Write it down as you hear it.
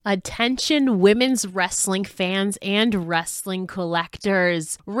Attention women's wrestling fans and wrestling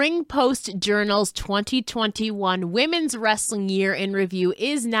collectors. Ring Post Journal's 2021 Women's Wrestling Year in Review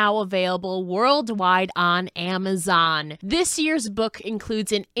is now available worldwide on Amazon. This year's book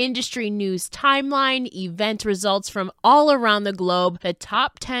includes an industry news timeline, event results from all around the globe, the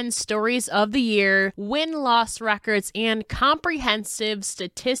top 10 stories of the year, win-loss records, and comprehensive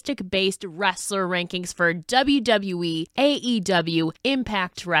statistic-based wrestler rankings for WWE, AEW,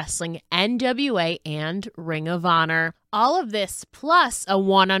 Impact Wrestling, NWA, and Ring of Honor. All of this plus a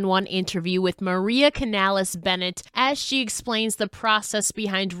one-on-one interview with Maria Canales-Bennett as she explains the process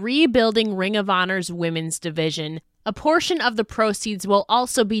behind rebuilding Ring of Honor's women's division. A portion of the proceeds will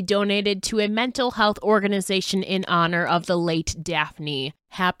also be donated to a mental health organization in honor of the late Daphne.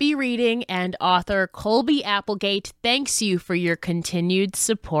 Happy reading, and author Colby Applegate thanks you for your continued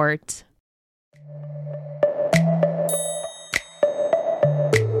support.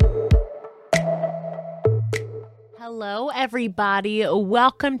 Hello, everybody.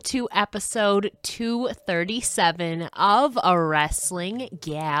 Welcome to episode 237 of a Wrestling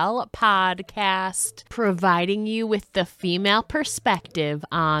Gal podcast, providing you with the female perspective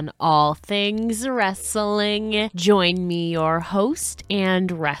on all things wrestling. Join me, your host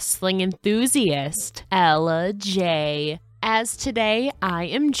and wrestling enthusiast, Ella J. As today, I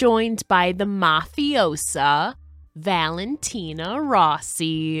am joined by the mafiosa, Valentina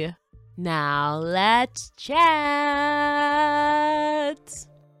Rossi. Now let's chat.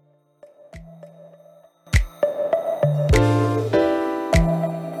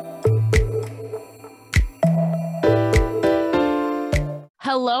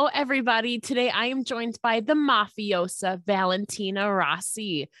 Hello, everybody. Today I am joined by the mafiosa, Valentina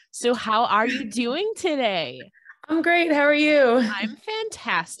Rossi. So how are you doing today? I'm great. How are you? I'm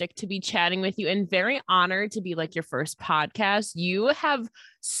fantastic to be chatting with you and very honored to be like your first podcast. You have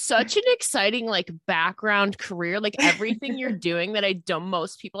such an exciting background career, like everything you're doing that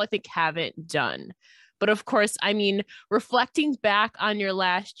most people I think haven't done. But of course, I mean, reflecting back on your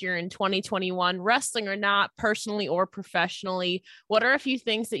last year in 2021, wrestling or not, personally or professionally, what are a few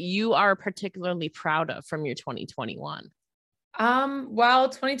things that you are particularly proud of from your 2021? Well,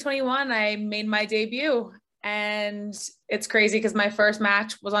 2021, I made my debut. And it's crazy because my first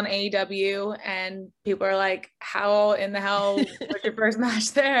match was on AEW and people are like, how in the hell was your first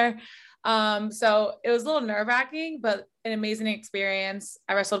match there? So it was a little nerve-wracking, but an amazing experience.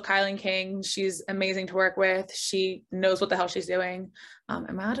 I wrestled Kylan King. She's amazing to work with. She knows what the hell she's doing. Am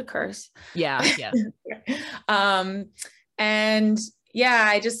I allowed to curse? Yeah. And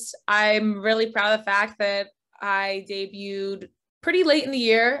yeah, I'm really proud of the fact that I debuted pretty late in the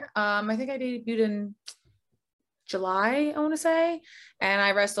year. I think I debuted in July, I want to say, and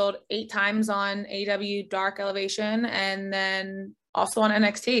I wrestled 8 times on AEW Dark Elevation and then also on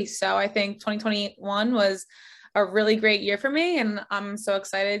NXT. So I think 2021 was a really great year for me, and I'm so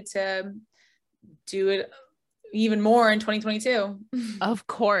excited to do it even more in 2022. Of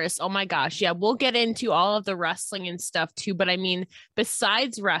course. Oh my gosh. Yeah, we'll get into all of the wrestling and stuff too. But I mean,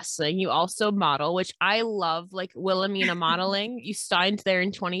 besides wrestling, you also model, which I love, like Wilhelmina modeling. You signed there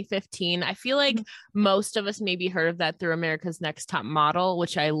in 2015. I feel like most of us maybe heard of that through America's Next Top Model,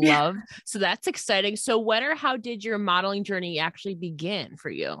 which I love. So that's exciting. So when or how did your modeling journey actually begin for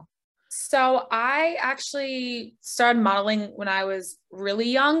you? So I actually started modeling when I was really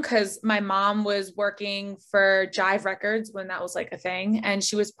young because my mom was working for Jive Records when that was like a thing. And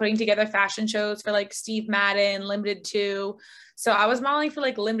she was putting together fashion shows for like Steve Madden, Limited 2. So I was modeling for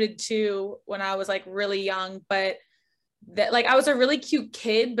like Limited 2 when I was like really young, but that I was a really cute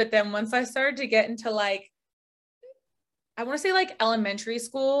kid. But then once I started to get into I want to say elementary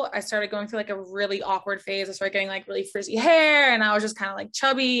school, I started going through a really awkward phase. I started getting really frizzy hair and I was just kind of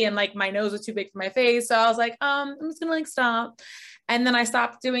chubby and my nose was too big for my face. So I was like, I'm just gonna stop. And then I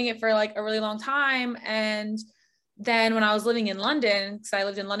stopped doing it for a really long time. And then when I was living in London, because I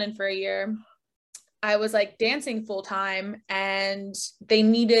lived in London for a year, I was dancing full time and they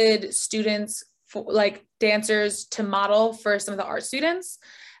needed students dancers to model for some of the art students.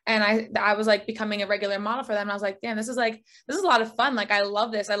 And I was becoming a regular model for them. And I was like, damn, this is a lot of fun. I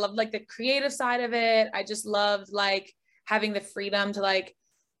love this. I love the creative side of it. I just loved having the freedom to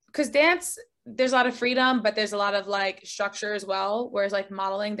because dance, there's a lot of freedom, but there's a lot of structure as well. Whereas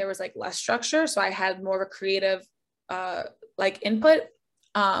modeling, there was less structure. So I had more of a creative input.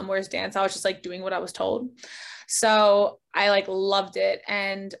 Whereas dance, I was just doing what I was told. So I loved it.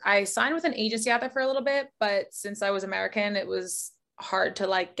 And I signed with an agency out there for a little bit, but since I was American, it was hard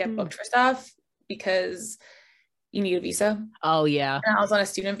to get booked for stuff because you need a visa. Oh yeah. And I was on a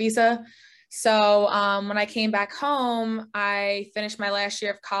student visa. So when I came back home, I finished my last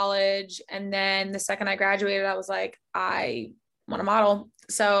year of college. And then the second I graduated, I was like, I want to model.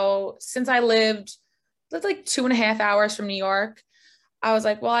 So since I lived like 2.5 hours from New York, I was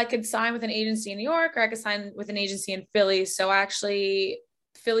like, well, I could sign with an agency in New York or I could sign with an agency in Philly. So actually,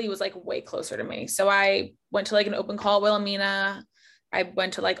 Philly was like way closer to me. So I went to like an open call at Wilhelmina. I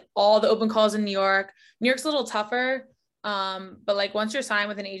went to like all the open calls in New York. New York's a little tougher. But like once you're signed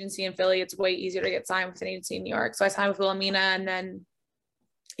with an agency in Philly, it's way easier to get signed with an agency in New York. So I signed with Wilhelmina, and then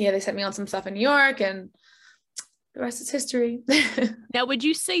yeah, they sent me on some stuff in New York, and the rest is history. Now, would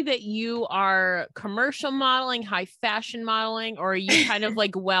you say that you are commercial modeling, high fashion modeling, or are you kind of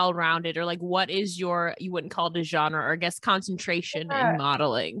like well-rounded, or like what is your, you wouldn't call it a genre, or I guess concentration in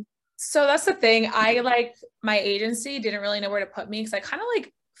modeling? So that's the thing. I like my agency didn't really know where to put me because I kind of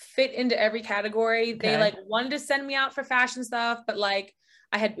like fit into every category. Okay. They like wanted to send me out for fashion stuff, but like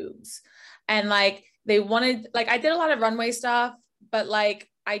I had boobs, and like they wanted, like I did a lot of runway stuff, but like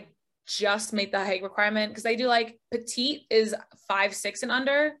I just made the height requirement because I do like petite is 5'6" and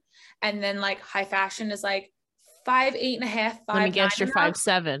under, and then like high fashion is like 5'8.5", 5'9". Let me guess, you're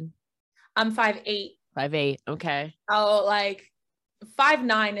 5'7". I'm 5'8". 5'8". Okay. Oh, like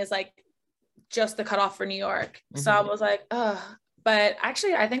 5'9" is like just the cutoff for New York. Mm-hmm. So I was like, but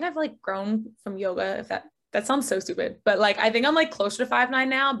actually I think I've like grown from yoga, if that sounds so stupid, but like I think I'm like closer to 5'9"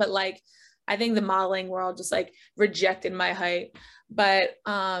 now, but like I think the modeling world just like rejected my height. But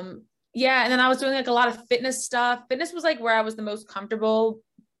yeah, and then I was doing like a lot of fitness stuff. Fitness was like where I was the most comfortable,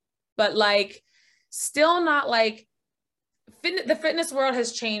 but like still not like the fitness world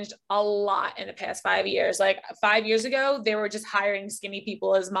has changed a lot in the past 5 years. Like 5 years ago, they were just hiring skinny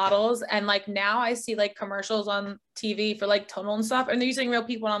people as models. And like now I see like commercials on TV for like tonal and stuff, and they're using real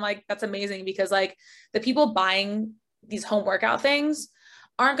people. And I'm like, that's amazing, because like the people buying these home workout things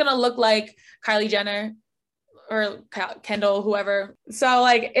aren't going to look like Kylie Jenner or Kendall, whoever. So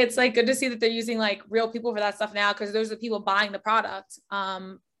like, it's like good to see that they're using like real people for that stuff now, because those are the people buying the product.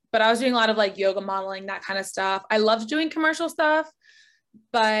 But I was doing a lot of like yoga modeling, that kind of stuff. I loved doing commercial stuff,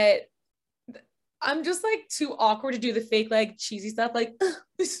 but I'm just like too awkward to do the fake, like cheesy stuff. Like,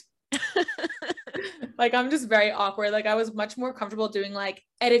 like I'm just very awkward. Like I was much more comfortable doing like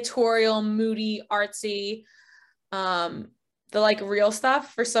editorial, moody, artsy, the like real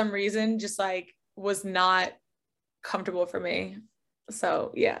stuff for some reason, just like was not comfortable for me.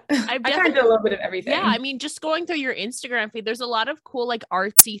 So yeah, I kind of do a little bit of everything. Yeah, I mean, just going through your Instagram feed, there's a lot of cool like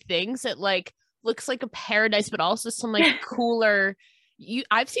artsy things that like looks like a paradise, but also some like cooler.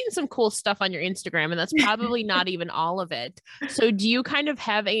 I've seen some cool stuff on your Instagram, and that's probably not even all of it. So do you kind of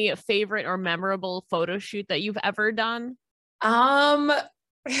have a favorite or memorable photo shoot that you've ever done?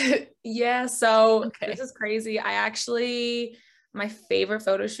 Yeah, so This is crazy. My favorite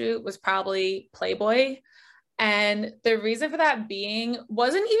photo shoot was probably Playboy. And the reason for that being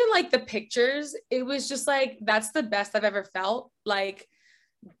wasn't even like the pictures. It was just like, that's the best I've ever felt. Like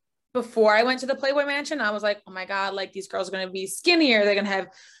before I went to the Playboy Mansion, I was like, oh my God, like these girls are going to be skinnier. They're going to have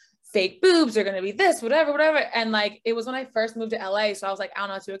fake boobs. They're going to be this, whatever. And like, it was when I first moved to LA. So I was like, I don't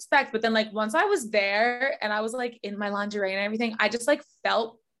know what to expect. But then like, once I was there and I was like in my lingerie and everything, I just like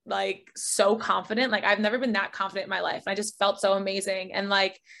felt like so confident. Like I've never been that confident in my life. And I just felt so amazing. And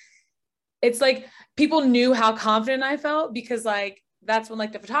like, it's like people knew how confident I felt, because like that's when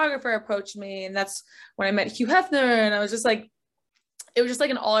like the photographer approached me, and that's when I met Hugh Hefner, and I was just like, it was just like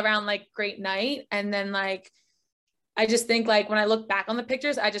an all around like great night. And then like I just think like when I look back on the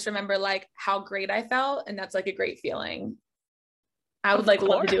pictures, I just remember like how great I felt, and that's like a great feeling. I would like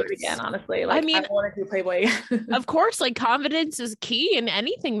love to do it again, honestly. Like I mean, I want to do Playboy. Of course, like confidence is key in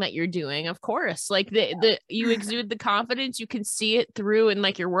anything that you're doing. Of course, like you exude the confidence, you can see it through in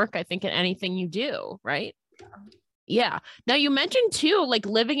like your work, I think, in anything you do, right? Yeah. Now you mentioned too, like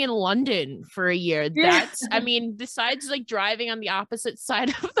living in London for a year. That's, I mean, besides like driving on the opposite side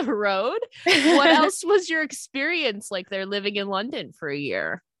of the road, what else was your experience like there living in London for a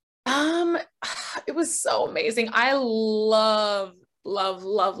year? It was so amazing. I love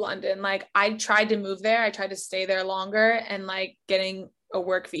London. Like I tried to move there. I tried to stay there longer, and like getting a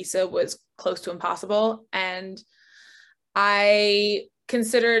work visa was close to impossible. And I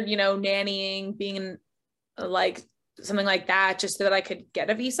considered, nannying, being in like something like that, just so that I could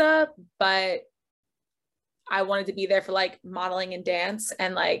get a visa. But I wanted to be there for like modeling and dance.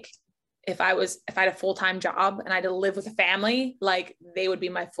 And like, if I had a full-time job and I had to live with a family, like they would be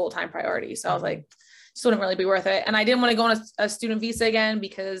my full-time priority. So I was like, this wouldn't really be worth it. And I didn't want to go on a student visa again,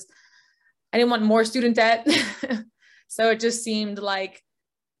 because I didn't want more student debt. So it just seemed like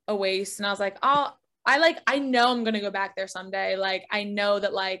a waste. And I was like, I know I'm going to go back there someday. Like, I know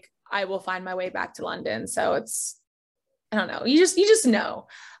that like I will find my way back to London. So it's, I don't know. You just know.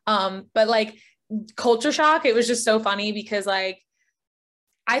 But like culture shock, it was just so funny because like,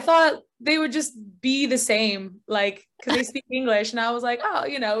 I thought they would just be the same, like, cause they speak English. And I was like, oh,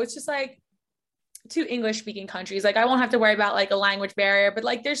 it's just like two English speaking countries. Like I won't have to worry about like a language barrier, but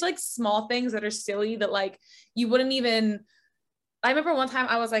like, there's like small things that are silly that like, you wouldn't even, I remember one time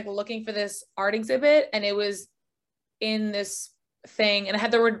I was like looking for this art exhibit and it was in this thing and it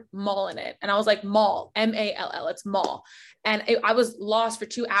had the word mall in it. And I was like, mall, MALL, it's mall. And I was lost for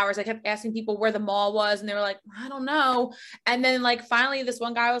 2 hours. I kept asking people where the mall was and they were like, I don't know. And then like, finally this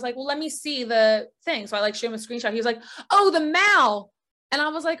one guy was like, well, let me see the thing. So I like showed him a screenshot. He was like, oh, the mall. And I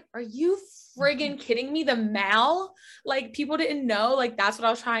was like, are you friggin' kidding me? The mall? Like people didn't know, like, that's what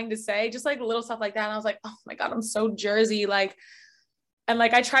I was trying to say. Just like little stuff like that. And I was like, oh my God, I'm so Jersey. Like, and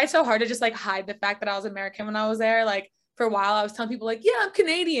like, I tried so hard to just like hide the fact that I was American when I was there. Like, for a while I was telling people like, yeah, I'm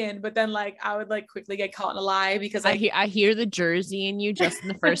Canadian, but then like I would like quickly get caught in a lie because like, I hear the Jersey in you just in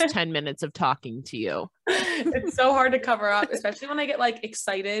the first 10 minutes of talking to you. It's so hard to cover up, especially when I get like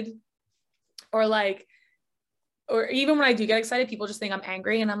excited or even when I do get excited, people just think I'm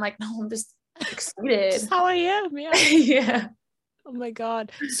angry and I'm like, no, I'm just excited. That's how I am. Yeah. Yeah. Oh my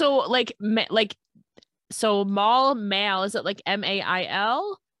God. So like so mall, is it like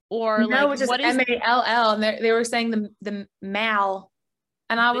MAIL? Or no, like it's just what is MALL, and they were saying the mal,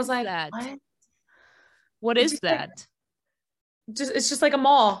 and I was like, that? what? What is that? It's just like a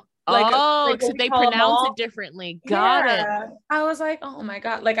mall. Oh, Like so what we they call a pronounce mall. it differently. Got it. I was like, oh my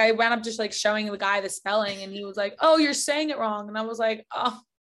God. Like I wound up just like showing the guy the spelling and he was like, oh, you're saying it wrong. And I was like, oh,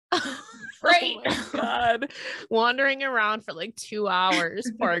 great. Oh my God. Wandering around for like 2 hours,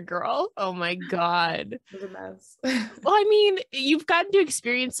 poor girl. Oh my God. It was a mess. Well, I mean, you've gotten to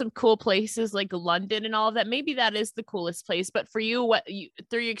experience some cool places like London and all of that. Maybe that is the coolest place. But for you,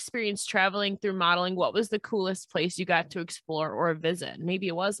 through your experience traveling through modeling, what was the coolest place you got to explore or visit? Maybe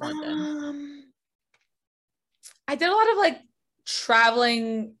it was London. I did a lot of like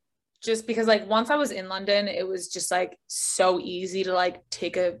traveling just because like once I was in London, it was just like so easy to like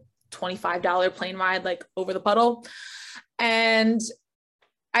take a $25 plane ride like over the puddle. And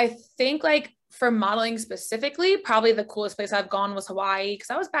I think like for modeling specifically, probably the coolest place I've gone was Hawaii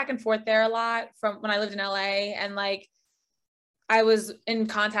because I was back and forth there a lot from when I lived in LA, and like I was in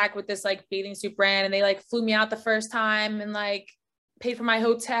contact with this like bathing suit brand and they like flew me out the first time and like paid for my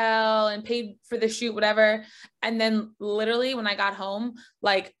hotel and paid for the shoot, whatever. And then literally when I got home,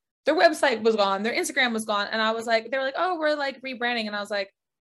 like their website was gone, their Instagram was gone. And I was like, they were like, oh, we're like rebranding. And I was like,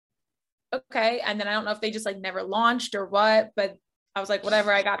 okay. And then I don't know if they just like never launched or what, but I was like,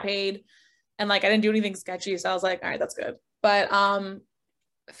 whatever, I got paid. And like, I didn't do anything sketchy. So I was like, all right, that's good. But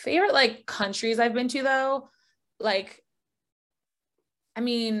favorite like countries I've been to though, like, I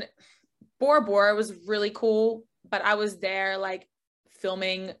mean, Bora Bora was really cool, but I was there like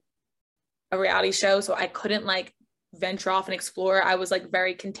filming a reality show. So I couldn't like venture off and explore. I was like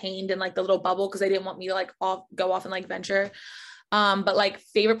very contained in like the little bubble because they didn't want me to like go off and like venture. But like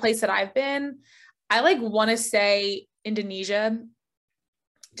favorite place that I've been, I like want to say Indonesia.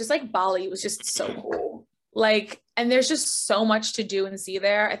 Just like Bali was just so cool. Like, and there's just so much to do and see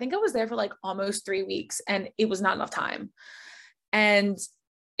there. I think I was there for like almost 3 weeks and it was not enough time. And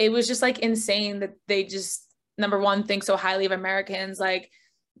it was just like insane that they just, number one, think so highly of Americans. Like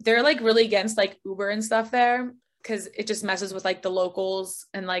they're like really against like Uber and stuff there because it just messes with like the locals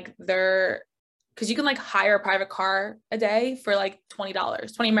and like because you can like hire a private car a day for like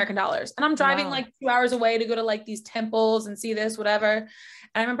 $20, 20 American dollars. And I'm driving like 2 hours away to go to like these temples and see this, whatever. And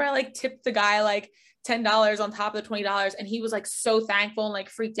I remember I like tipped the guy like $10 on top of the $20. And he was like so thankful and like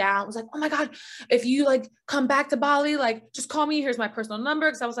freaked out. I was like, oh my God, if you like come back to Bali, like just call me. Here's my personal number.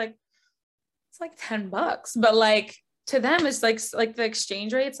 Cause I was like, it's like $10, but like to them it's like the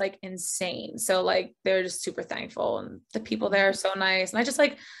exchange rate's like insane. So like, they're just super thankful and the people there are so nice. And I just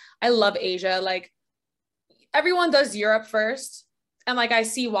like, I love Asia. Like everyone does Europe first. And like, I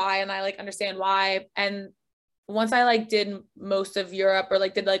see why, and I like understand why. And once I like did most of Europe or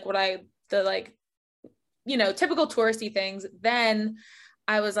like did like the like, typical touristy things, then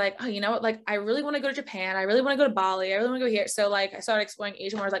I was like, oh, you know what? Like, I really want to go to Japan. I really want to go to Bali. I really want to go here. So like, I started exploring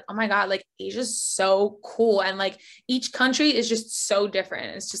Asia where I was like, oh my God, like Asia's so cool. And like each country is just so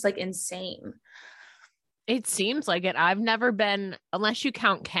different. It's just like insane. It seems like it. I've never been, unless you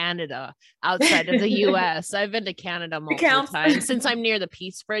count Canada outside of the US. I've been to Canada multiple times since I'm near the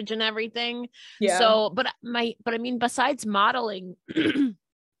Peace Bridge and everything. Yeah. So, but I mean, besides modeling, you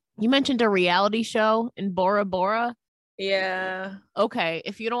mentioned a reality show in Bora Bora. Yeah. Okay.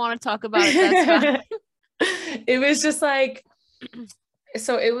 If you don't want to talk about it, that's fine. It was just like,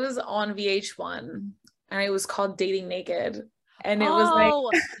 So it was on VH1 and it was called Dating Naked. And it was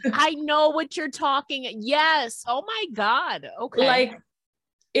Oh, I know what you're talking. Yes. Oh my God. Okay. like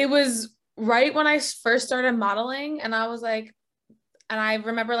it was right when I first started modeling, and I was like, and I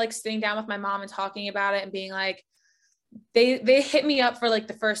remember like sitting down with my mom and talking about it and being like, they hit me up for like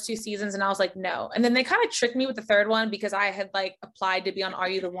the first 2 seasons and I was like, no. And then they kind of tricked me with the third one because I had like applied to be on Are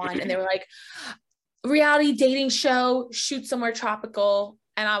You the One? And they were like, reality dating show, shoot somewhere tropical.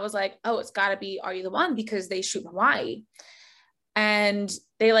 And I was like, oh, it's gotta be Are You the One? Because they shoot in Hawaii. And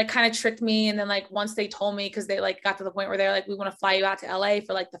they like kind of tricked me. And then like once they told me, because they like got to the point where they're like, we want to fly you out to LA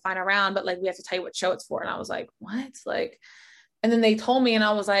for like the final round, but like we have to tell you what show it's for. And I was like, what? Like, and then they told me and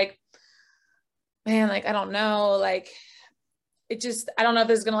I was like, man, like I don't know, like it just, I don't know if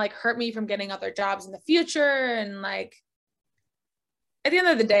this is gonna like hurt me from getting other jobs in the future. And like at the end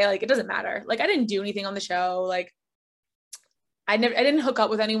of the day, like it doesn't matter. Like I didn't do anything on the show. Like I didn't hook up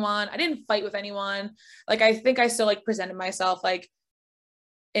with anyone. I didn't fight with anyone. Like I think I still like presented myself like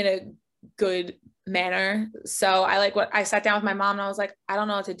in a good manner. So I sat down with my mom and I was like, I don't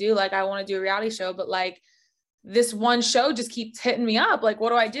know what to do. Like I want to do a reality show, but like this one show just keeps hitting me up. Like,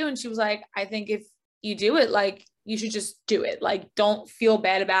 what do I do? And she was like, I think if you do it, like you should just do it. Like, don't feel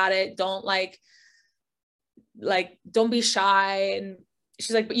bad about it. Don't like, don't be shy. And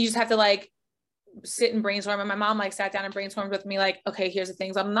she's like, but you just have to like sit and brainstorm. And my mom like sat down and brainstormed with me, like, okay, here's the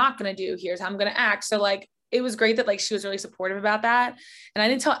things I'm not going to do. Here's how I'm going to act. So like, it was great that like, she was really supportive about that. And I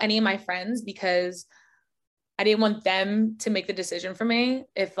didn't tell any of my friends because I didn't want them to make the decision for me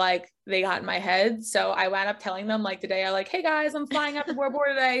if like they got in my head. So I wound up telling them like today, I like, hey guys, I'm flying out to Bora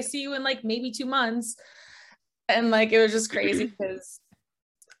Bora today. See you in like maybe 2 months. And like, it was just crazy because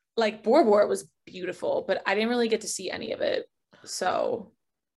like Bora Bora was beautiful, but I didn't really get to see any of it. So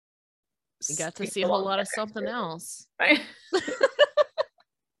you got to see a whole lot of something else. Right?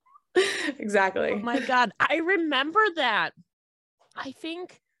 Exactly. Oh my God. I remember that. I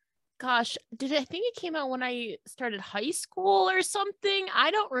think, gosh, I think it came out when I started high school or something?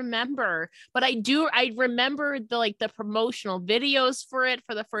 I don't remember, but I remember the promotional videos for it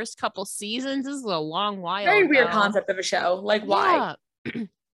for the first couple seasons. This is a long while Very ago. weird concept of a show. Like, why? Yeah.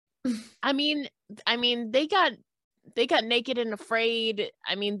 I mean, they got Naked and Afraid.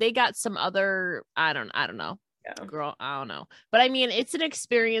 I mean, they got some other, I don't know. Yeah. Girl, I don't know. But I mean, it's an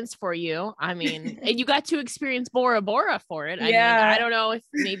experience for you. I mean, and you got to experience Bora Bora for it. Yeah. I mean, I don't know if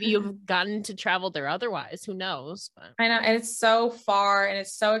maybe you've gotten to travel there otherwise. Who knows? But. I know. And it's so far and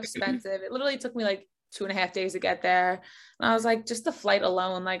it's so expensive. It literally took me like 2.5 days to get there. And I was like, just the flight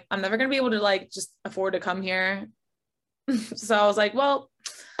alone, like I'm never going to be able to like just afford to come here. So I was like, well,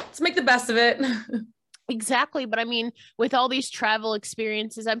 let's make the best of it. Exactly. But I mean, with all these travel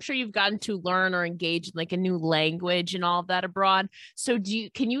experiences, I'm sure you've gotten to learn or engage in like a new language and all of that abroad. So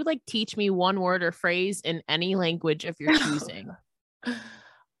can you like teach me one word or phrase in any language of your choosing?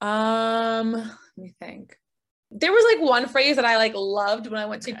 Let me think. There was like one phrase that I like loved when I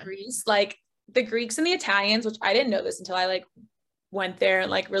went to Greece, like the Greeks and the Italians, which I didn't know this until I like went there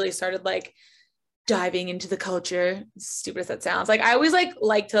and like really started like diving into the culture. Stupid as that sounds. Like I always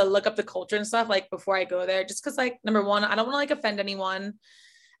like to look up the culture and stuff like before I go there, just because like number one, I don't want to like offend anyone,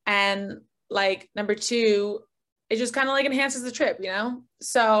 and like number two, it just kind of like enhances the trip, you know.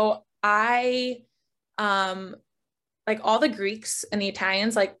 So I like all the Greeks and the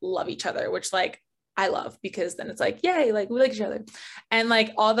Italians like love each other, which like I love because then it's like, yay, like we like each other. And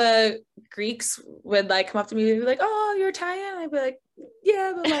like all the Greeks would like come up to me and be like, oh, you're Italian? I'd be like,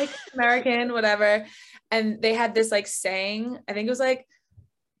 yeah, but like American, whatever. And they had this like saying, I think it was like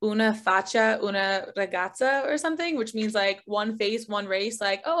una faccia, una ragazza or something, which means like one face, one race,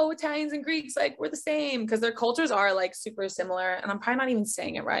 like, oh, Italians and Greeks, like we're the same, because their cultures are like super similar. And I'm probably not even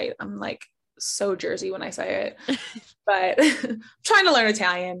saying it right. I'm like so Jersey when I say it, but I'm trying to learn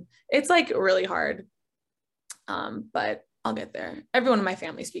Italian. It's like really hard. But I'll get there. Everyone in my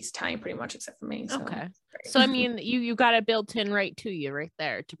family speaks Italian pretty much except for me. So. Okay. So I mean, you got it built in right to you right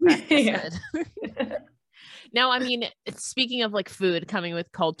there to practice it. Now, I mean, speaking of like food, coming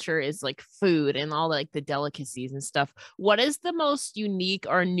with culture is like food and all like the delicacies and stuff. What is the most unique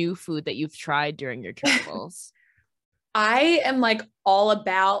or new food that you've tried during your travels? I am like all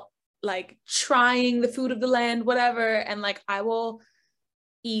about like trying the food of the land, whatever. And like, I will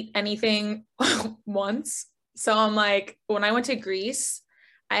eat anything once. So I'm like, when I went to Greece,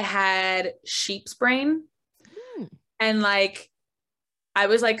 I had sheep's brain. And like, I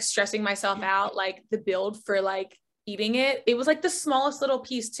was like stressing myself out, like the build for like eating it. It was like the smallest little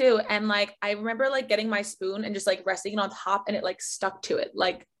piece too. And like, I remember like getting my spoon and just like resting it on top and it like stuck to it.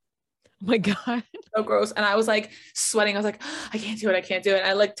 Like, Oh my God. So gross. And I was like sweating. I was like, I can't do it. I can't do it.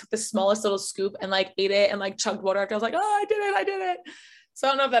 I like took the smallest little scoop and like ate it and like chugged water after. I was like, oh, I did it. I did it. So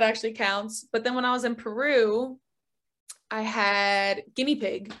I don't know if that actually counts. But then when I was in Peru, I had guinea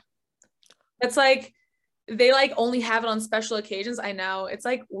pig. That's like, they like only have it on special occasions. I know it's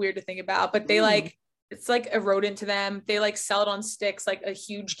like weird to think about, but they like, it's like a rodent to them. They like sell it on sticks, like a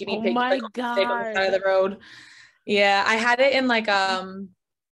huge guinea Oh pig, my like on the stick on the side of God. the road. Yeah. I had it in like I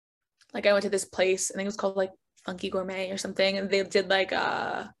went to this place, I think it was called like Funky Gourmet or something, and they did like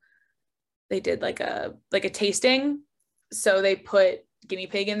a tasting. So they put guinea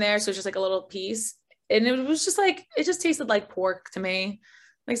pig in there, so it's just like a little piece, and it was just like it just tasted like pork to me,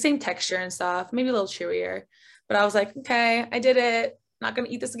 like same texture and stuff, maybe a little chewier. But I was like, okay, I did it. Not gonna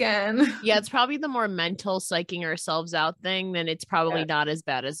eat this again. Yeah, it's probably the more mental psyching ourselves out thing. Then it's probably Yeah. not as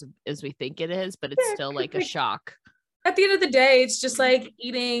bad as we think it is, but it's still like a Like, shock. at the end of the day, it's just like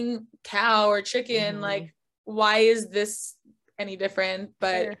eating cow or chicken. Mhm. Like, why is this any different? But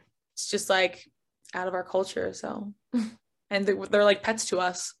Fair. it's just like out of our culture. So, and they're like pets to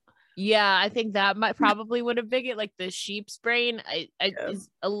us. Yeah, I think that might probably would have been it. Like the sheep's brain, I Yeah. is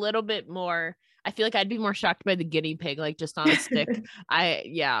a little bit more. I feel like I'd be more shocked by the guinea pig, like just on a stick.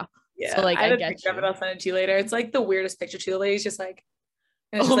 Yeah. So Yeah, like I I had a get picture of it. you. I'll send it to you later. It's like the weirdest picture too. The lady's just like,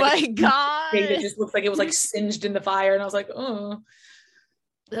 and it's Oh just like my a pig that God. just looks like it was like singed in the fire. And I was like, oh.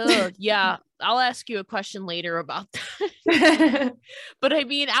 Ugh, yeah. I'll ask you a question later about that. But I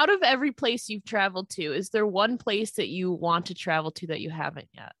mean, out of every place you've traveled to, is there one place that you want to travel to that you haven't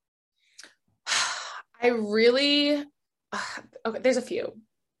yet? I really, okay, there's a few.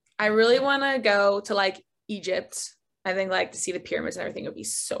 I really want to go to like Egypt. I think like to see the pyramids and everything would be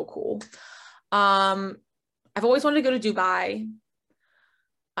so cool. Um, I've always wanted to go to Dubai.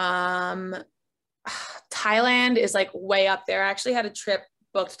 Um, Thailand is like way up there. I actually had a trip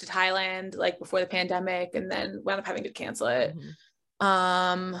booked to Thailand like before the pandemic and then wound up having to cancel it. Mhm.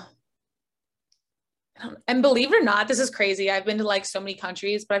 Um, and believe it or not, this is crazy. I've been to like so many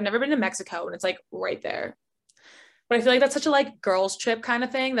countries, but I've never been to Mexico and it's like right there. But I feel like that's such a like girls trip kind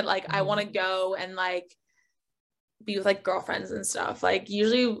of thing that like I want to go and like be with like girlfriends and stuff. Like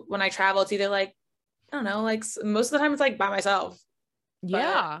usually when I travel, it's either like, I don't know, like most of the time it's like by myself. But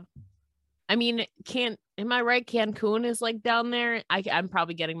Yeah. I mean, can am I right? Cancun is like down there. I'm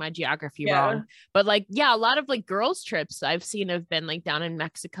probably getting my geography yeah, wrong, but like, yeah, a lot of like girls' trips I've seen have been like down in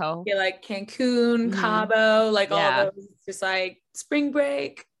Mexico. yeah, like Cancun, Hmm. Cabo, like all Yeah. those just like spring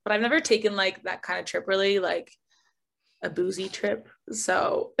break. But I've never taken like that kind of trip really, like a boozy trip.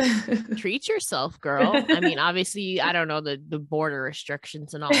 So Treat yourself, girl. I mean, obviously, I don't know the border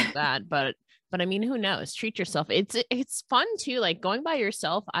restrictions and all of that, but I mean, who knows? Treat yourself. It's fun too, like going by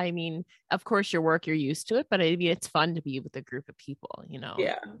yourself. I mean, of course, your work, you're used to it, but I mean, it's fun to be with a group of people, you know.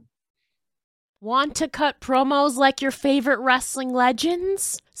 yeah. Want to cut promos like your favorite wrestling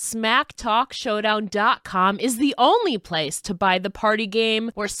legends? SmackTalkShowdown.com is the only place to buy the party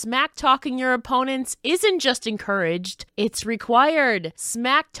game where smack talking your opponents isn't just encouraged, it's required.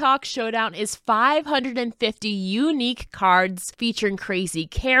 Smack Talk Showdown is 550 unique cards featuring crazy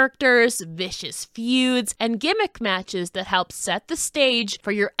characters, vicious feuds, and gimmick matches that help set the stage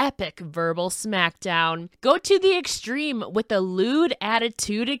for your epic verbal smackdown. Go to the extreme with the Lewd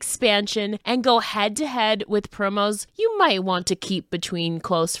Attitude expansion and go head to head with promos you might want to keep between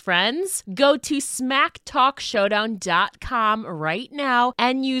close friends. Go to smacktalkshowdown.com right now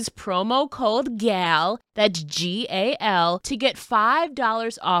and use promo code GAL, that's GAL, to get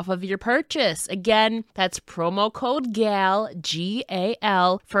 $5 off of your purchase. Again, that's promo code GAL,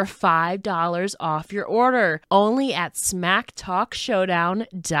 GAL, for $5 off your order. Only at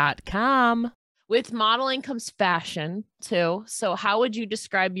smacktalkshowdown.com. With modeling comes fashion too. So how would you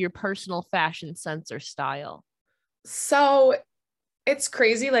describe your personal fashion sense or style? So it's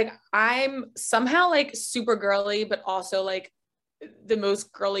crazy. Like I'm somehow like super girly, but also like the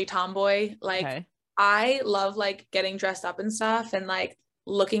most girly tomboy. Like Okay. I love like getting dressed up and stuff and like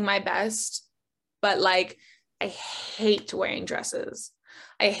looking my best, but like I hate wearing dresses.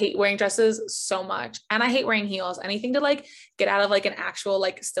 I hate wearing dresses so much. And I hate wearing heels. Anything to like get out of like an actual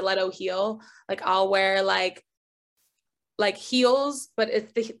like stiletto heel. Like I'll wear like heels, but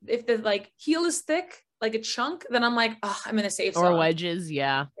if the like heel is thick, like a chunk, then I'm like, oh, I'm in a safe Or zone. wedges,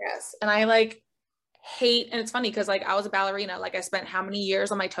 yeah. Yes. And I like hate, and it's funny because like I was a ballerina, like I spent how many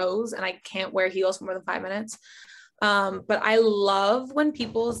years on my toes and I can't wear heels for more than 5 minutes. But I love when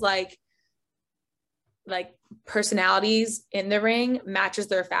people's like personalities in the ring matches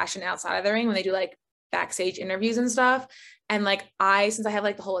their fashion outside of the ring when they do like backstage interviews and stuff. And like since I have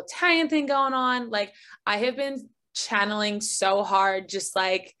like the whole Italian thing going on, like I have been channeling so hard, just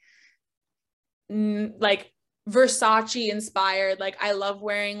like like Versace inspired. Like I love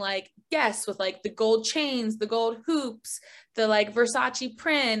wearing like Guess with like the gold chains, the gold hoops, the like Versace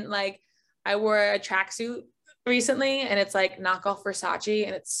print. Like I wore a tracksuit recently and it's like knockoff Versace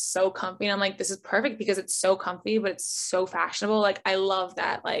and it's so comfy. And I'm like, this is perfect because it's so comfy, but it's so fashionable. Like I love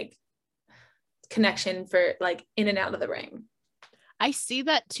that like connection for like in and out of the ring. I see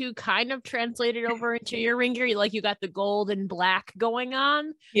that too, kind of translated over into your ring gear. Like you got the gold and black going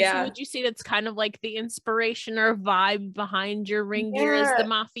on. So Yeah. would you say that's kind of like the inspiration or vibe behind your ring gear is the Yeah.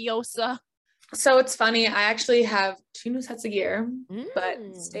 mafiosa? So it's funny. I actually have two new sets of gear, but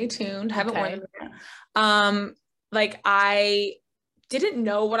stay Mm. tuned. Haven't worn Okay. them yet. Like I didn't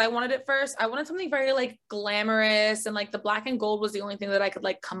know what I wanted at first. I wanted something very like glamorous and like the black and gold was the only thing that I could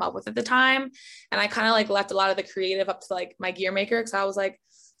like come up with at the time. And I kind of like left a lot of the creative up to like my gear maker because I was like,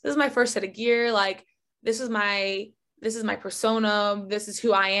 this is my first set of gear. Like this is my persona. This is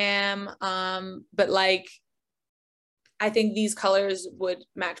who I am. But like I think these colors would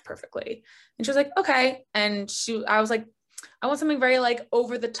match perfectly. And she was like, okay. And I was like, I want something very like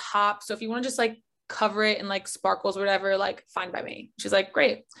over the top. So if you want to just like cover it in like sparkles or whatever, like fine by me. She's like,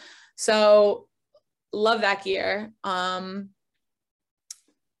 great. So love that gear.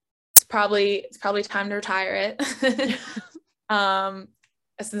 It's probably time to retire it. um,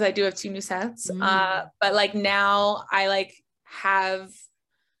 since I do have two new sets. But like now I like have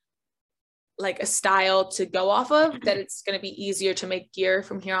like a style to go off of that it's going to be easier to make gear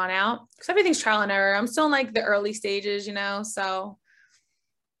from here on out because everything's trial and error. I'm still in like the early stages, you know, so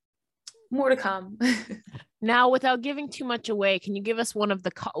more to come. Now, without giving too much away, can you give us one of the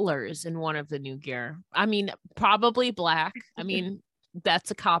colors in one of the new gear? I mean, probably black. I mean,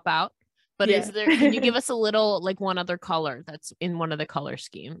 that's a cop out. But Yeah. can you give us a little, like one other color that's in one of the color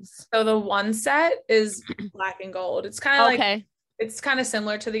schemes? So the one set is black and gold. It's kind of Okay. like, it's kind of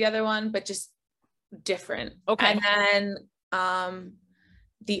similar to the other one, but just different. Okay. And then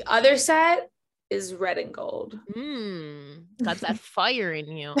the other set is red and gold. Got that fire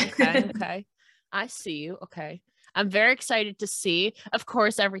in you. Okay. Okay. I see you. Okay. I'm very excited to see. Of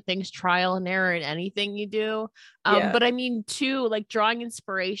course, everything's trial and error in anything you do. Yeah. But I mean, too, like drawing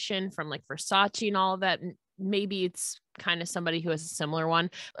inspiration from like Versace and all of that. Maybe it's kind of somebody who has a similar one,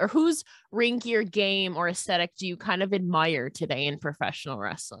 or whose ring gear game or aesthetic do you kind of admire today in professional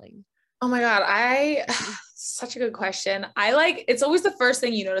wrestling? Oh my God. Such a good question. I like, it's always the first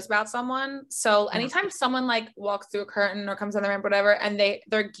thing you notice about someone. So anytime someone like walks through a curtain or comes on the ramp, whatever, and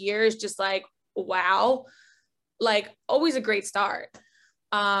their gear is just like, wow, like always a great start.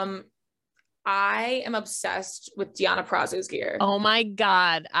 I am obsessed with Deonna Purrazzo's gear. Oh my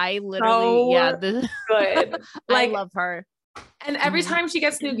God. I literally, yeah, good. I Like, love her. and every time she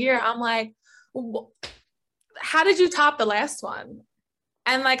gets new gear, I'm like, how did you top the last one?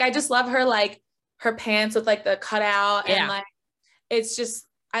 And like, I just love her, like her pants with like the cutout and like, it's just,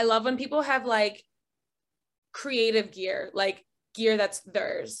 I love when people have like creative gear, like gear that's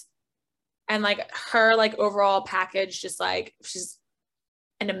theirs. And like her like overall package, just like she's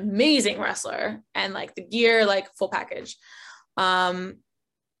an amazing wrestler and like the gear, like full package.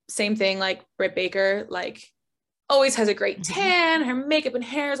 Same thing, like Britt Baker, like always has a great tan, her makeup and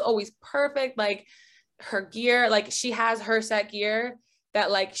hair is always perfect. Like her gear, like she has her set gear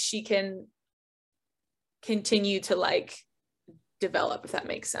that like she can continue to like develop, if that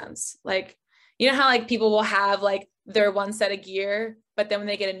makes sense. Like, you know how like people will have like their one set of gear, but then when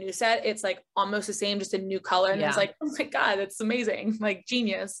they get a new set, it's like almost the same, just a new color. And it's like, oh my God, that's amazing. Like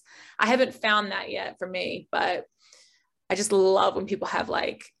genius. I haven't found that yet for me, but I just love when people have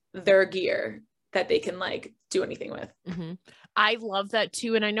like their gear that they can like do anything with. I love that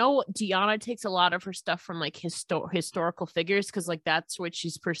too. And I know Deonna takes a lot of her stuff from like historical figures because like that's what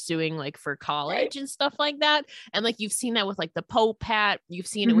she's pursuing like for college and stuff like that. And like you've seen that with like the Pope hat, you've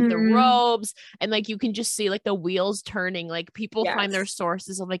seen it with the robes, and like you can just see like the wheels turning. Like people find their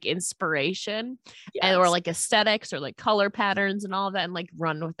sources of like inspiration and or like aesthetics or like color patterns and all of that and like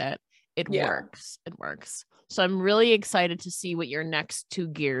run with it. It works. It works. So I'm really excited to see what your next two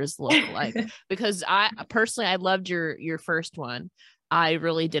gears look like because I personally, I loved your first one. I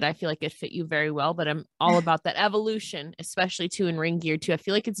really did. I feel like it fit you very well, but I'm all about that evolution, especially too in ring gear too. I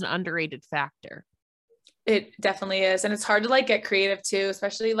feel like it's an underrated factor. It definitely is. And it's hard to like get creative too,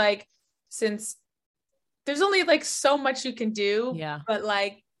 especially like since there's only like so much you can do, but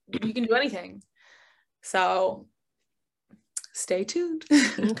like you can do anything. So stay tuned.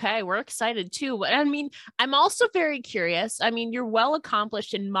 Okay, we're excited too. But I mean, I'm also very curious. I mean, you're well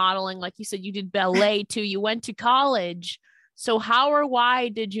accomplished in modeling. Like you said, you did ballet too. You went to college. So how or why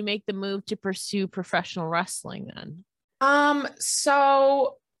did you make the move to pursue professional wrestling then?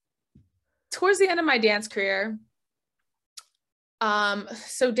 So towards the end of my dance career,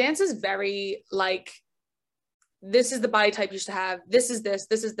 so dance is very like, this is the body type you should have. This is this.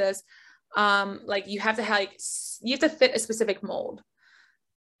 This is this. Like you have to fit a specific mold,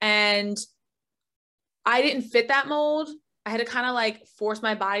 and I didn't fit that mold. I had to kind of like force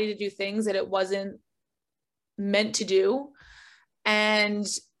my body to do things that it wasn't meant to do. And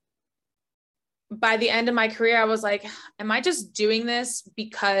by the end of my career, I was like, am I just doing this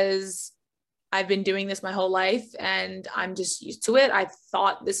because I've been doing this my whole life and I'm just used to it? I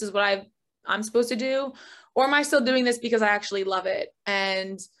thought this is what I'm supposed to do. Or am I still doing this because I actually love it?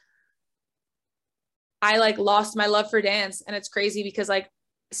 And I like lost my love for dance. And it's crazy because like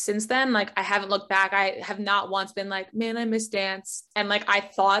since then, like I haven't looked back. I have not once been like, man, I miss dance. And like I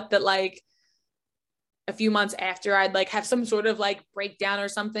thought that like a few months after I'd like have some sort of like breakdown or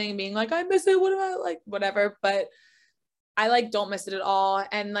something, being like, I miss it. What am I like? Whatever. But I like don't miss it at all.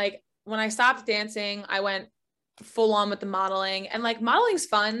 And like when I stopped dancing, I went full on with the modeling, and like modeling's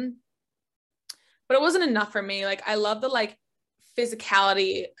fun, but it wasn't enough for me. Like I love the like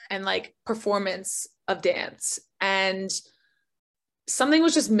physicality and like performance of dance, and something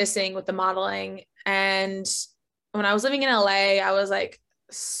was just missing with the modeling. And when I was living in LA, I was like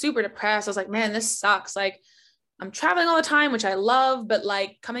super depressed. I was like, man, this sucks. Like I'm traveling all the time, which I love, but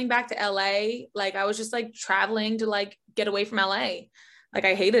like coming back to LA, like I was just like traveling to like get away from LA. Like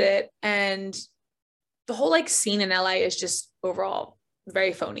I hated it. And the whole like scene in LA is just overall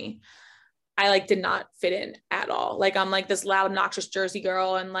very phony. I like did not fit in at all. Like I'm like this loud, obnoxious Jersey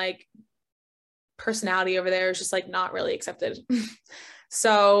girl, and like personality over there is just like not really accepted.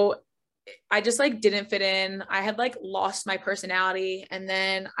 So I just like didn't fit in. I had like lost my personality. And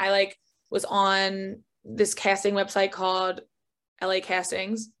then I like was on this casting website called LA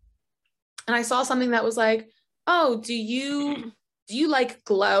Castings. And I saw something that was like, oh, do you like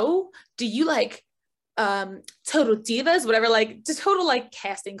Glow? Do you like Total Divas? Whatever, like just total like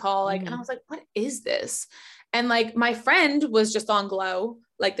casting call. Like, and I was like, what is this? And like my friend was just on Glow,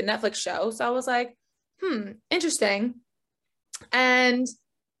 like the Netflix show. So I was like, interesting. And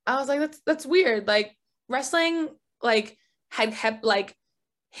I was like, that's weird. Like wrestling like had kept like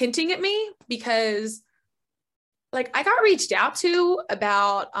hinting at me, because like I got reached out to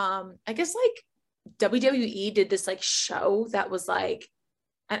about I guess like WWE did this like show that was like,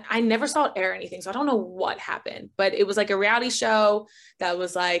 I never saw it air or anything, so I don't know what happened, but it was like a reality show that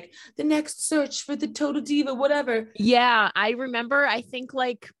was like the next search for the total diva, whatever. Yeah, I remember. I think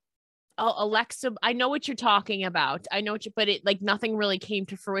like Alexa, I know what you're talking about. I know but it like nothing really came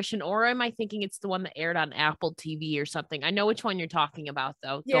to fruition. Or am I thinking it's the one that aired on Apple TV or something? I know which one you're talking about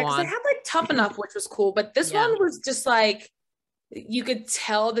though. Yeah, Go because on. they had like Tough Enough, which was cool, but this one was just like, you could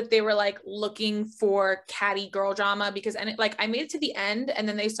tell that they were like looking for catty girl drama, because and it, like I made it to the end, and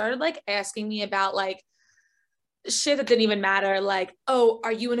then they started like asking me about like shit that didn't even matter. Like, oh,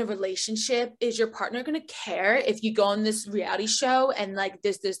 are you in a relationship? Is your partner gonna care if you go on this reality show and like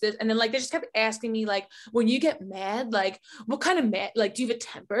this? And then like they just kept asking me like, when you get mad, like what kind of mad, like do you have a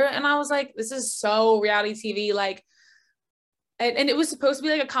temper? And I was like, this is so reality TV. Like, and it was supposed to be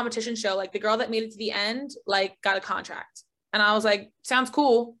like a competition show. Like the girl that made it to the end like got a contract. And I was like, sounds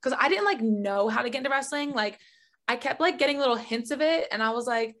cool. Cause I didn't like know how to get into wrestling. Like I kept like getting little hints of it. And I was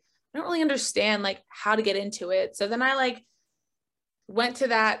like, I don't really understand like how to get into it. So then I like went to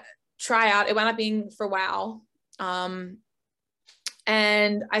that tryout. It wound up being for WOW.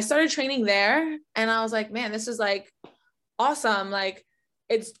 And I started training there, and I was like, man, this is like awesome. Like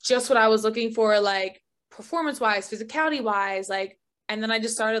it's just what I was looking for, like performance wise, physicality wise, like, and then I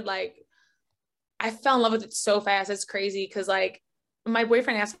just started like, I fell in love with it so fast. It's crazy. Cause like my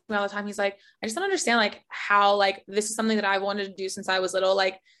boyfriend asks me all the time, he's like, I just don't understand like how like this is something that I wanted to do since I was little.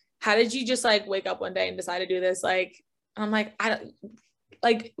 Like, how did you just like wake up one day and decide to do this? Like, I'm like, I don't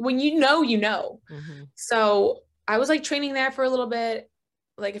like, when you know, you know. So I was like training there for a little bit,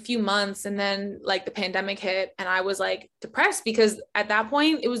 like a few months. And then like the pandemic hit, and I was like depressed, because at that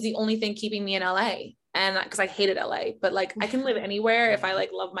point it was the only thing keeping me in LA. And because I hated LA, but like I can live anywhere if I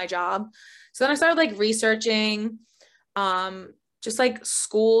like love my job. So then I started like researching just like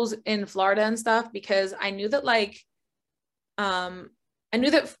schools in Florida and stuff, because I knew that like I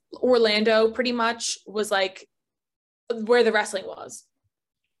knew that Orlando pretty much was like where the wrestling was.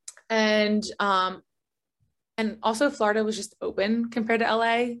 And also Florida was just open compared to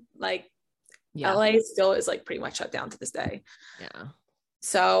LA. Like LA still is like pretty much shut down to this day. Yeah.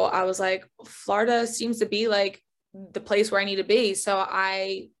 So I was like, Florida seems to be like the place where I need to be. So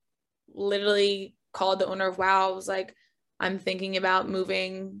I literally called the owner of WOW. I was like, I'm thinking about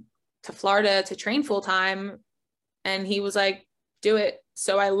moving to Florida to train full time. And he was like, do it.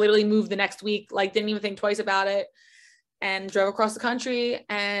 So I literally moved the next week, like didn't even think twice about it, and drove across the country.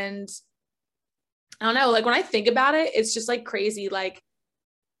 And I don't know, like when I think about it, it's just like crazy, like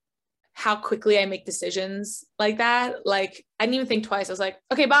how quickly I make decisions like that. Like I didn't even think twice. I was like,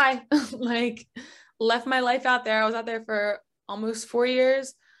 okay, bye. Like left my life out there. I was out there for almost 4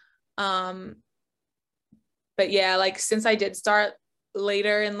 years. But yeah, like since I did start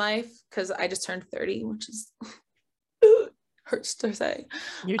later in life, because I just turned 30, which is hurts to say.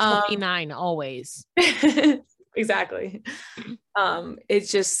 You're 29 always. Exactly.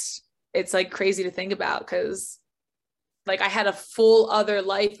 It's like crazy to think about, because like I had a full other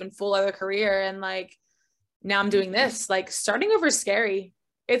life and full other career, and like now I'm doing this. Like starting over is scary.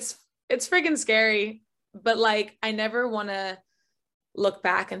 It's freaking scary, but like I never want to look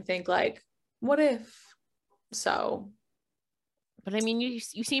back and think like, what if? So, but I mean, you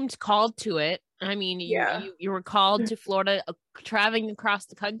seemed called to it. I mean, you were called to Florida, traveling across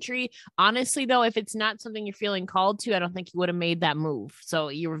the country. Honestly, though, if it's not something you're feeling called to, I don't think you would have made that move. So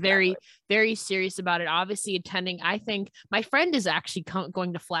you were very, very serious about it. Obviously, attending. I think my friend is actually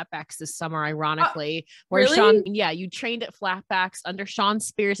going to Flatbacks this summer. Ironically, where really? Sean, you trained at Flatbacks under Sean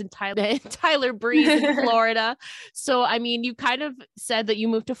Spears and Tyler Breeze in Florida. So I mean, you kind of said that you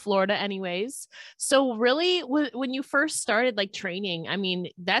moved to Florida, anyways. So really, when you first started like training, I mean,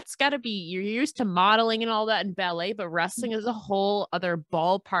 that's got to be, you're used to modeling and all that in ballet, but wrestling is a whole other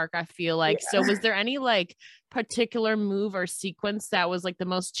ballpark, I feel like. Yeah. So was there any like particular move or sequence that was like the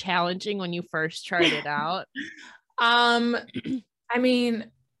most challenging when you first tried it out? I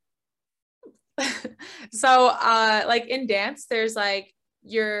mean, so like in dance, there's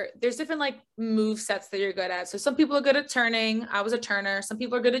different like move sets that you're good at. So some people are good at turning. I was a turner. Some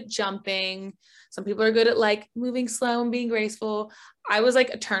people are good at jumping. Some people are good at like moving slow and being graceful. I was like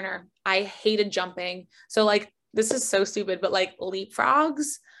a turner. I hated jumping. So like, this is so stupid, but like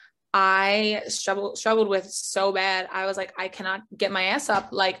leapfrogs, I struggled with so bad. I was like, I cannot get my ass up.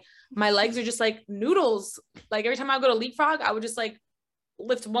 Like my legs are just like noodles. Like every time I go to leapfrog, I would just like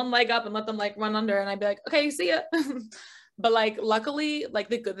lift one leg up and let them like run under, and I'd be like, okay, see ya. But like, luckily, like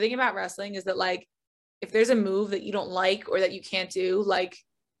the good thing about wrestling is that like, if there's a move that you don't like or that you can't do, like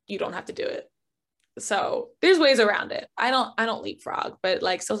you don't have to do it. So there's ways around it. I don't leapfrog, but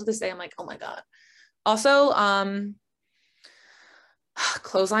like still to this day, I'm like, oh my God. Also,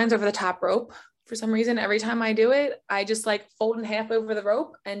 clotheslines over the top rope. For some reason, every time I do it, I just like fold in half over the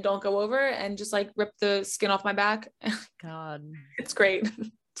rope and don't go over, and just like rip the skin off my back. God, it's great.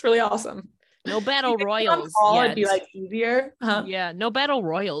 It's really awesome. No battle royals yet. It'd be like easier. Yeah, no battle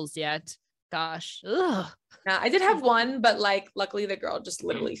royals yet. Gosh. Ugh. Yeah, I did have one, but like luckily the girl just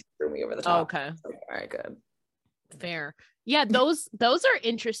literally threw me over the top. Okay. Like, all right, good. Fair. Yeah, those are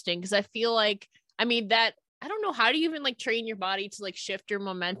interesting, because I feel like, I mean, that, I don't know, how do you even like train your body to like shift your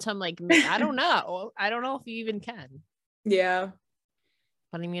momentum? Like, I don't know. I don't know if you even can. Yeah.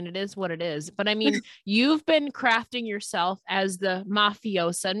 But I mean, it is what it is. But I mean, you've been crafting yourself as the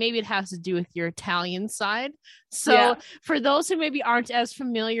mafiosa, and maybe it has to do with your Italian side. So for those who maybe aren't as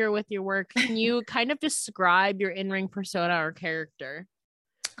familiar with your work, can you kind of describe your in-ring persona or character?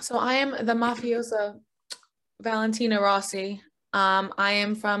 So I am the mafiosa Valentina Rossi. I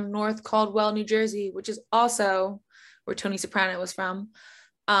am from North Caldwell, New Jersey, which is also where Tony Soprano was from.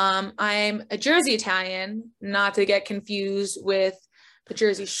 I'm a Jersey Italian, not to get confused with the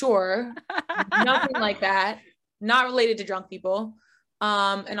Jersey Shore. Nothing like that. Not related to drunk people.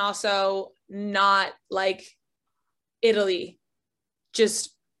 And also not like Italy,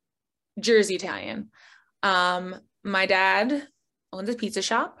 just Jersey Italian. My dad owns a pizza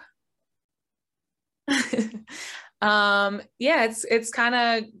shop. Yeah, it's kind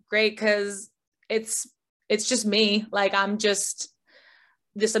of great because it's just me. Like I'm just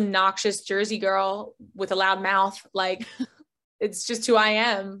this obnoxious Jersey girl with a loud mouth. Like it's just who I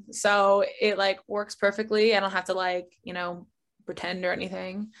am. So it like works perfectly. I don't have to like, pretend or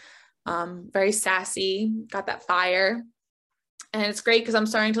anything. Very sassy, got that fire. And it's great because I'm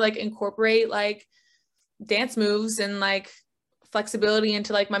starting to like incorporate like dance moves and like flexibility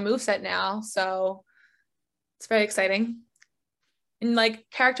into like my moveset now. So it's very exciting. And like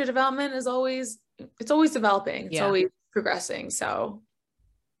character development is always developing. It's always progressing. So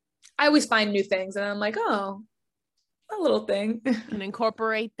I always find new things and I'm like, oh, a little thing. And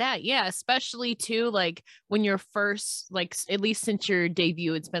incorporate that. Yeah, especially too, like when you're first, like at least since your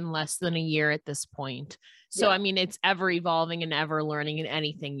debut, it's been less than a year at this point. So Yeah. I mean, it's ever evolving and ever learning in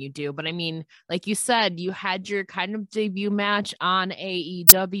anything you do. But I mean, like you said, you had your kind of debut match on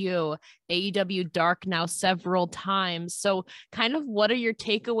AEW Dark now several times. So kind of what are your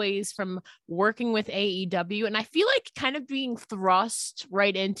takeaways from working with AEW? And I feel like kind of being thrust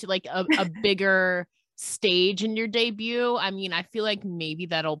right into like a bigger stage in your debut. I mean, I feel like maybe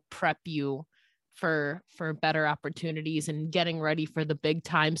that'll prep you for better opportunities and getting ready for the big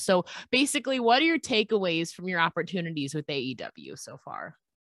time. So basically, what are your takeaways from your opportunities with AEW so far?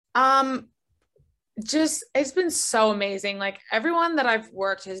 Just it's been so amazing. Like everyone that I've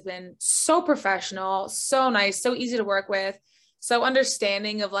worked has been so professional, so nice, so easy to work with, so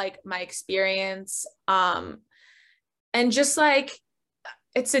understanding of like my experience. And just like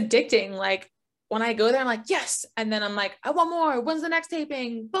it's addicting. Like when I go there, I'm like, yes. And then I'm like, I want more. When's the next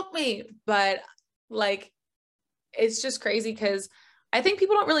taping? Book me. But like, it's just crazy because I think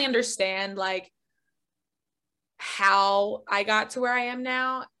people don't really understand like how I got to where I am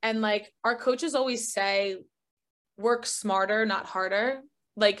now. And like our coaches always say, work smarter, not harder.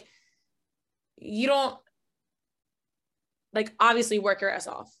 Like you don't like obviously work your ass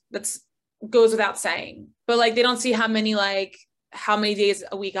off. That's goes without saying. But like they don't see how many days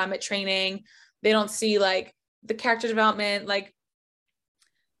a week I'm at training. They don't see like the character development. Like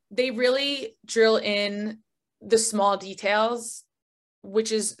they really drill in the small details,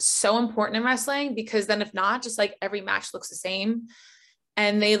 which is so important in wrestling because then if not, just like every match looks the same.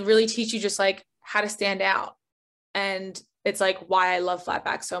 And they really teach you just like how to stand out. And it's like why I love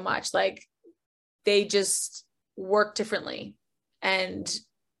flatback so much. Like they just work differently. And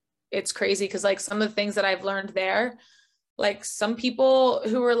it's crazy because like some of the things that I've learned there, like some people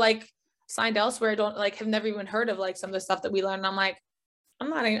who were like signed elsewhere don't like have never even heard of like some of the stuff that we learned. And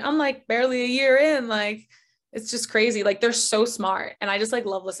I'm like barely a year in. Like it's just crazy. Like they're so smart. And I just like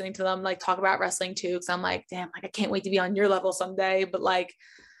love listening to them like talk about wrestling too. Cause I'm like, damn, like I can't wait to be on your level someday. But like,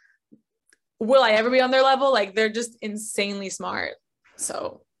 will I ever be on their level? Like they're just insanely smart.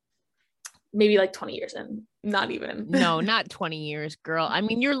 So maybe like 20 years in, not even. No, not 20 years, girl. I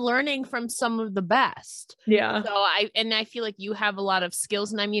mean, you're learning from some of the best. Yeah. So I feel like you have a lot of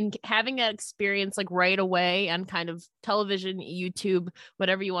skills. And I mean, having that experience like right away on kind of television, YouTube,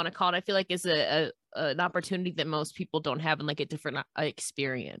 whatever you want to call it, I feel like is an opportunity that most people don't have in like a different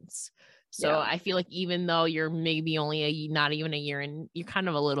experience. So Yeah. I feel like even though you're maybe only not even a year in, you're kind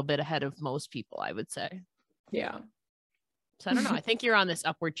of a little bit ahead of most people, I would say. Yeah. So I don't know. I think you're on this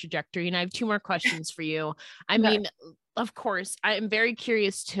upward trajectory. And I have two more questions for you. I Okay. mean, of course, I am very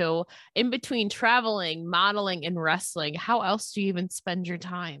curious too. In between traveling, modeling, and wrestling, how else do you even spend your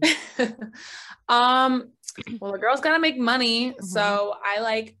time? Well, the girl's gotta make money. Mhm. So I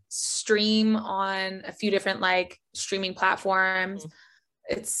like stream on a few different like streaming platforms.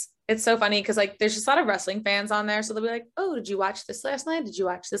 It's so funny because like there's just a lot of wrestling fans on there. So they'll be like, oh, did you watch this last night? Did you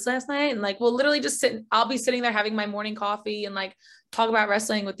watch this last night? And like we'll literally just I'll be sitting there having my morning coffee and like talk about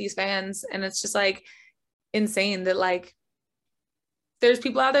wrestling with these fans. And it's just like insane that like there's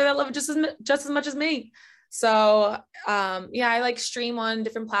people out there that love it just as much as me. So yeah, I like stream on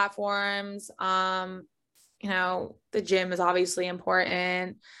different platforms. You know, the gym is obviously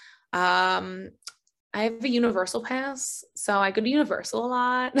important. I have a Universal pass, so I go to Universal a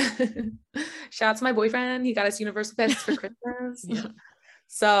lot. Shout out to my boyfriend. He got us Universal passes for Christmas. Yeah.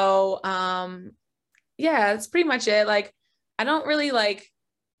 So yeah, that's pretty much it. Like I don't really like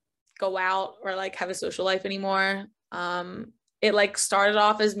go out or like have a social life anymore. It like started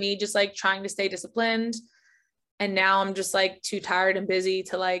off as me just like trying to stay disciplined. And now I'm just like too tired and busy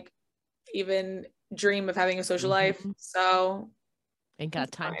to like even dream of having a social life. So ain't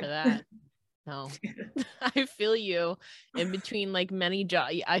got time for that. No, I feel you in between like many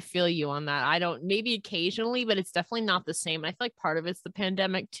jobs. I feel you on that. I don't, maybe occasionally, but it's definitely not the same. I feel like part of it's the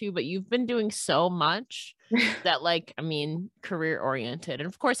pandemic too, but you've been doing so much that like, I mean, career oriented and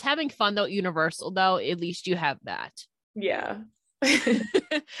of course having fun though, Universal though, at least you have that. Yeah. And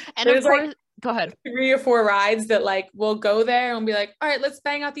There's of course, like go ahead. 3 or 4 rides that like we'll go there and be like, all right, let's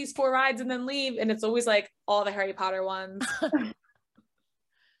bang out these 4 rides and then leave. And it's always like all the Harry Potter ones.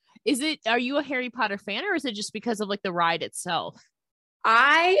 Are you a Harry Potter fan or is it just because of like the ride itself?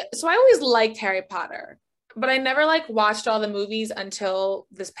 I always liked Harry Potter, but I never like watched all the movies until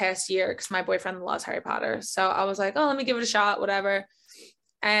this past year because my boyfriend loves Harry Potter. So I was like, oh, let me give it a shot, whatever.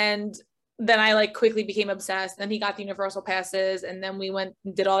 And then I like quickly became obsessed. Then he got the Universal passes and then we went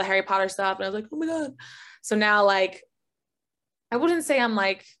and did all the Harry Potter stuff. And I was like, oh my God. So now like, I wouldn't say I'm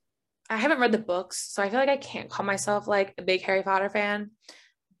like, I haven't read the books, so I feel like I can't call myself like a big Harry Potter fan,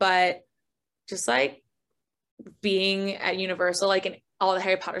 but just like being at Universal, like in all the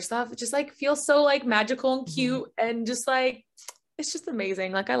Harry Potter stuff, it just like feels so like magical and cute and just like it's just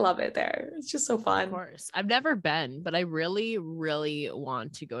amazing. Like I love it there. It's just so fun. Of course. I've never been, but I really, really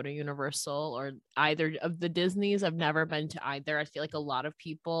want to go to Universal or either of the Disneys. I've never been to either. I feel like a lot of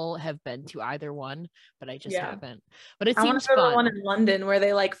people have been to either one, but I just haven't. But it I want seems to go to the fun. one in London where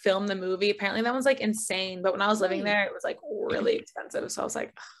they like film the movie. Apparently that one's like insane. But when I was living there, it was like really expensive. So I was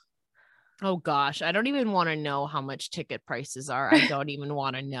like, oh gosh, I don't even want to know how much ticket prices are. I don't even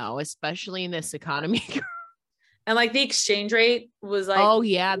want to know, especially in this economy. and like the exchange rate was like, oh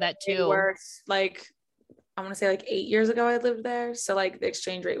yeah, that too. Worse. Like I want to say like 8 years ago I lived there. So like the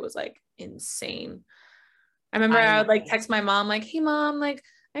exchange rate was like insane. I remember I would like text my mom, like, hey mom, like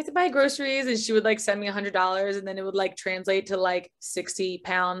I have to buy groceries. And she would like send me $100 and then it would like translate to like 60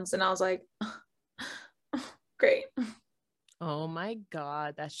 pounds. And I was like, great. Oh my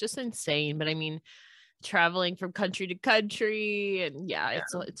God, that's just insane. But I mean, traveling from country to country and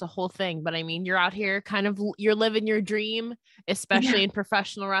it's a whole thing. But I mean, you're out here kind of, you're living your dream, especially in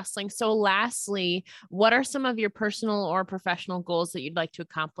professional wrestling. So lastly, what are some of your personal or professional goals that you'd like to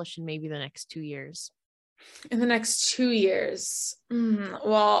accomplish in maybe the next 2 years? In the next 2 years?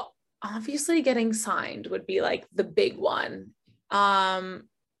 Well, obviously getting signed would be like the big one. I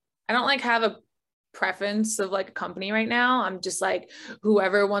don't like have a preference of like a company right now. I'm just like,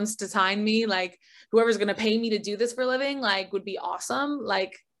 whoever wants to sign me, like whoever's going to pay me to do this for a living, like would be awesome.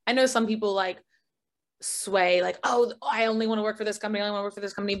 Like I know some people like sway like, oh, I only want to work for this company. I only want to work for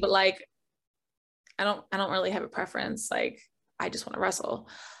this company. But like, I don't really have a preference. Like I just want to wrestle.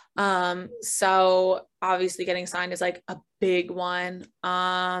 So obviously getting signed is like a big one.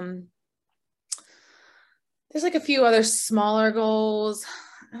 There's like a few other smaller goals.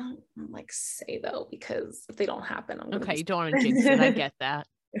 I don't like say though, because if they don't happen, I'm gonna you don't want to jinx it. I get that.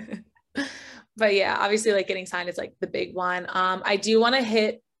 But yeah, obviously like getting signed is like the big one. I do want to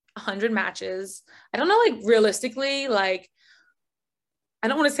hit 100 matches. I don't know, like realistically, like I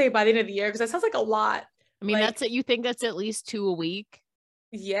don't want to say by the end of the year because that sounds like a lot. I mean, like, that's it. You think that's at least 2 a week?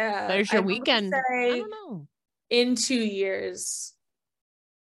 Yeah. There's your weekend. I don't know. In 2 years,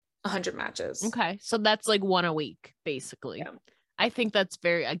 100 matches. Okay. So that's like 1 a week, basically. Yeah. I think that's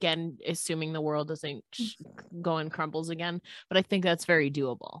very, again, assuming the world doesn't go and crumbles again, but I think that's very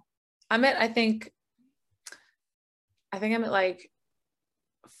doable. I think I'm at like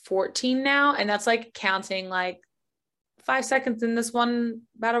 14 now, and that's like counting like 5 seconds in this one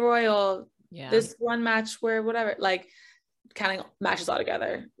battle royal, this one match where whatever, like counting matches all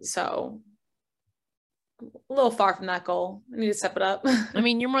together. So a little far from that goal. I need to step it up. I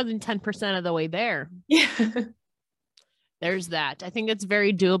mean, you're more than 10% of the way there. Yeah. There's that. I think it's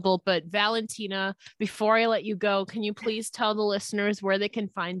very doable. But Valentina, before I let you go, can you please tell the listeners where they can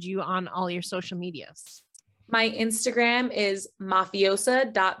find you on all your social medias? My Instagram is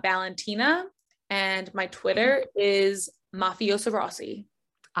mafiosa.valentina and my Twitter is Mafiosa Rossi.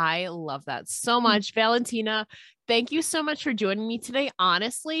 I love that so much. Valentina, thank you so much for joining me today.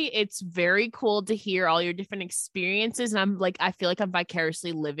 Honestly, it's very cool to hear all your different experiences. And I feel like I'm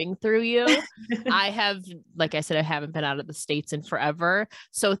vicariously living through you. I have, like I said, I haven't been out of the States in forever.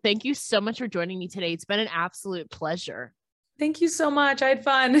 So thank you so much for joining me today. It's been an absolute pleasure. Thank you so much. I had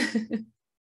fun.